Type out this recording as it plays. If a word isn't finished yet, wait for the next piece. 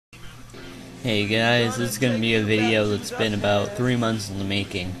Hey guys, this is going to be a video that's been about 3 months in the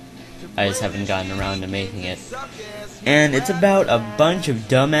making. I just haven't gotten around to making it. And it's about a bunch of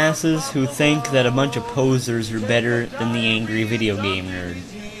dumbasses who think that a bunch of posers are better than the angry video game nerd.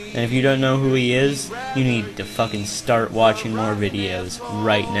 And if you don't know who he is, you need to fucking start watching more videos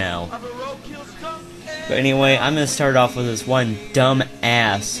right now. But anyway, I'm going to start off with this one dumb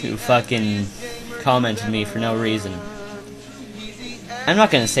ass who fucking commented me for no reason. I'm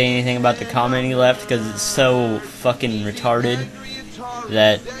not going to say anything about the comment he left because it's so fucking retarded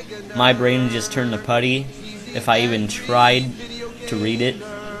that my brain just turned to putty if I even tried to read it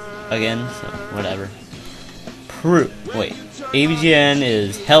again, so whatever. Wait, AVGN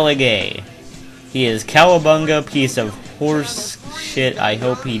is hella gay. He is cowabunga piece of horse shit, I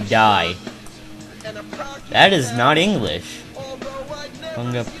hope he die. That is not English.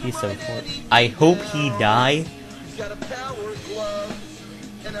 Bunga piece of horse. I hope he die?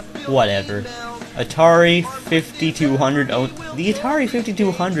 Whatever. Atari 5200. Oh, the Atari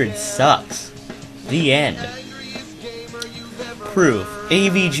 5200 sucks. The end. Proof.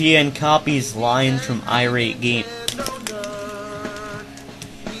 AVGN copies lines from Irate Game.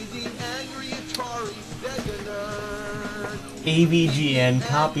 AVGN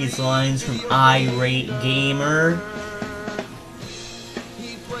copies lines from Irate Gamer.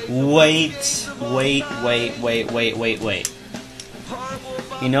 Wait.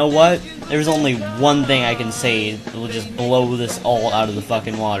 You know what? There's only one thing I can say that will just blow this all out of the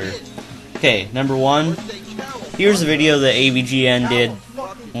fucking water. Okay, number one. Here's a video that AVGN did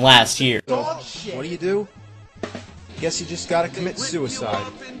last year. So, what do? Guess you just gotta commit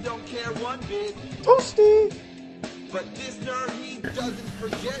suicide. Toasty!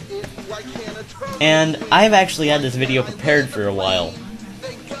 And I've actually had this video prepared for a while.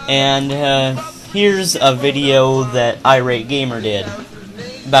 And here's a video that Irate Gamer did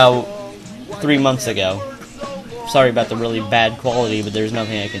about 3 months ago. Sorry about the really bad quality, but there's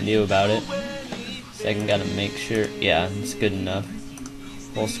nothing I can do about it. Second, gotta make sure. Yeah, it's good enough.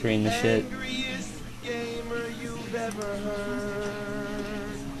 Full screen the shit.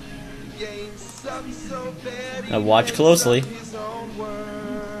 Now watch closely.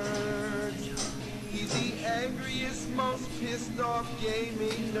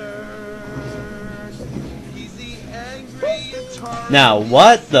 Now,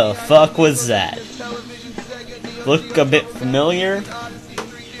 what the fuck was that? Look a bit familiar?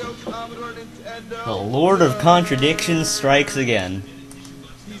 The Lord of Contradictions strikes again.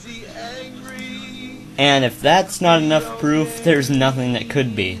 And if that's not enough proof, there's nothing that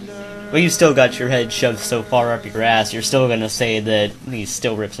could be. But you still got your head shoved so far up your ass, you're still gonna say that he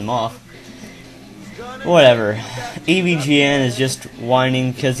still rips him off. Whatever. AVGN is just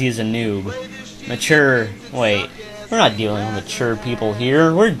whining because he's a noob. Mature. Wait. We're not dealing with mature people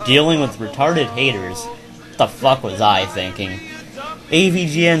here. We're dealing with retarded haters. What the fuck was I thinking?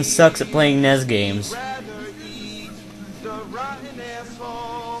 AVGN sucks at playing NES games.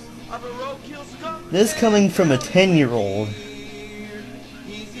 This coming from a 10-year-old.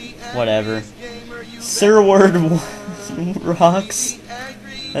 Whatever. Sir Word rocks.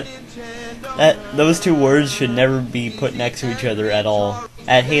 Those two words should never be put next to each other at all.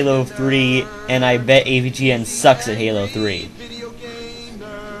 At Halo 3, and I bet AVGN sucks at Halo 3.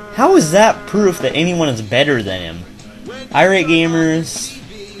 How is that proof that anyone is better than him? Irate Gamers,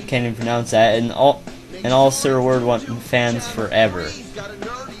 can't even pronounce that, and all Sir Word want fans forever.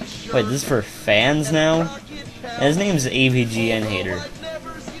 Wait, this is for fans now? And his name's AVGN Hater.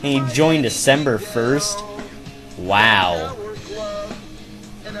 And he joined December 1st? Wow.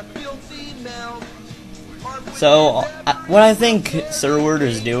 So, what I think Sir Word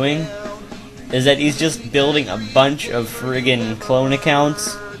is doing is that he's just building a bunch of friggin' clone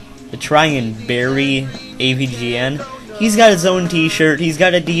accounts to try and bury AVGN. He's got his own t-shirt, he's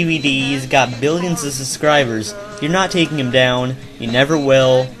got a DVD, he's got billions of subscribers. You're not taking him down, you never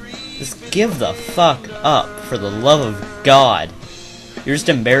will. Just give the fuck up, for the love of God. You're just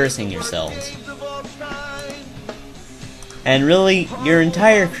embarrassing yourselves. And really, your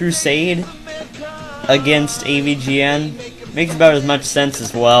entire crusade against AVGN makes about as much sense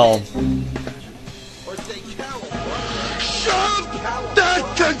as well. Shove that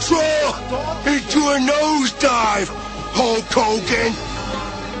control into a nosedive, Hulk Hogan!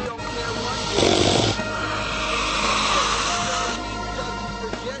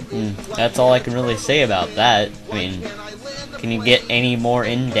 That's all I can really say about that. I mean, can you get any more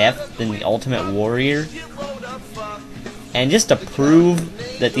in-depth than the Ultimate Warrior? And just to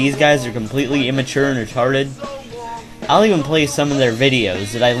prove that these guys are completely immature and retarded, I'll even play some of their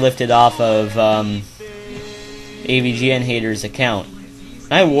videos that I lifted off of AVGN Hater's account.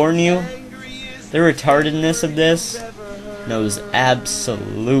 I warn you, The retardedness of this knows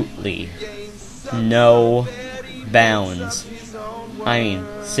absolutely no bounds. I mean,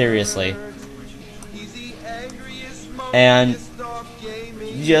 seriously. And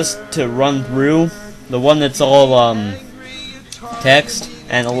just to run through, the one that's all text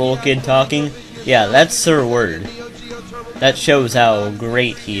and a little kid talking, yeah, that's Sir Word. That shows how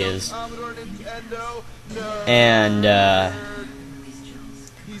great he is. And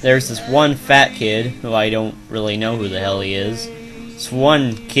there's this one fat kid who I don't really know who the hell he is. This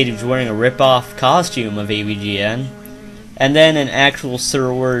one kid who's wearing a rip-off costume of AVGN. And then an actual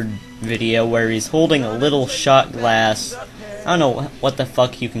Sir Word video where he's holding a little shot glass. I don't know what the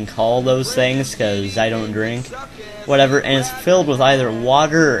fuck you can call those things, because I don't drink. Whatever, and it's filled with either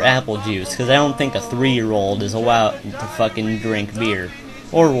water or apple juice, because I don't think a 3-year-old is allowed to fucking drink beer.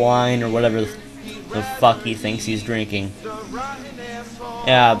 Or wine, or whatever the fuck he thinks he's drinking.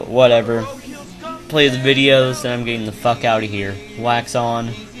 Yeah, but whatever. Play the videos, and I'm getting the fuck out of here. Wax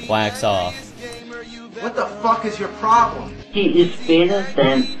on, wax off. What the fuck is your problem? He is better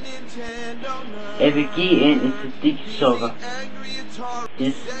than AVGN is a dick sucker.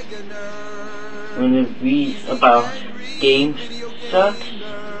 This when it reads about games sucks.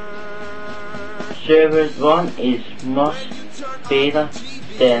 Server 1 is much better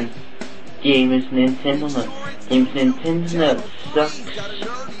than Games Nintendo. Games Nintendo sucks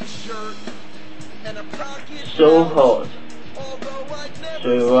so hard.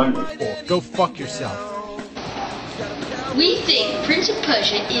 Server 1 is Go fuck yourself. We think Prince of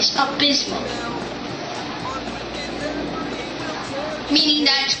Persia is abysmal. Meaning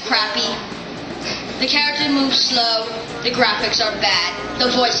that it's crappy. The characters move slow, the graphics are bad, the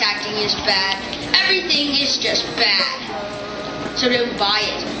voice acting is bad, everything is just bad. So don't buy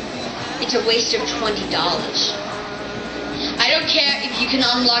it. It's a waste of $20. I don't care if you can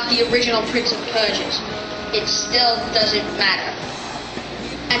unlock the original Prince of Persia. It still doesn't matter.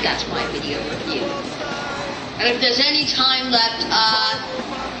 And that's my video review. And if there's any time left,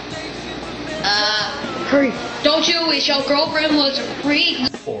 hurry. Don't you wish your girlfriend was free?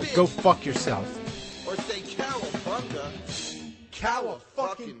 Go fuck yourself. Or say cowabunga. Cow a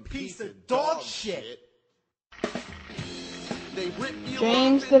fucking piece of dog shit. They rip you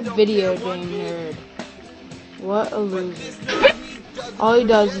James off the and don't video care what game you nerd. What a loser. All he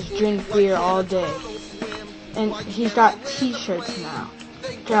does is drink beer all day. And he's got t-shirts now.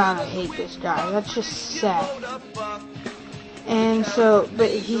 God, I hate this guy. That's just sad. And so, but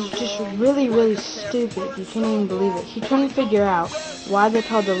he's just really, really stupid. You can't even believe it. He couldn't figure out why they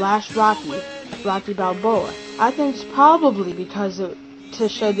called the last Rocky, Rocky Balboa. I think it's probably because to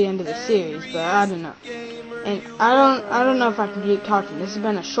show the end of the series, but I don't know. And I don't know if I can keep talking. This has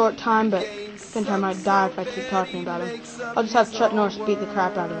been a short time, but I think I might die if I keep talking about him. I'll just have Chuck Norris beat the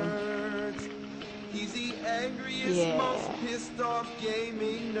crap out of him. Yeah.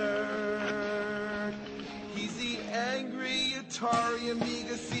 gaming nerd. He's the angry Atari,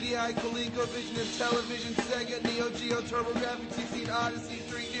 Amiga, CDI, ColecoVision, and television, Sega, Neo Geo, TurboGrafx, 16, Odyssey,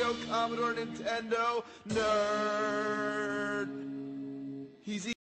 3DO, Commodore, Nintendo nerd. He's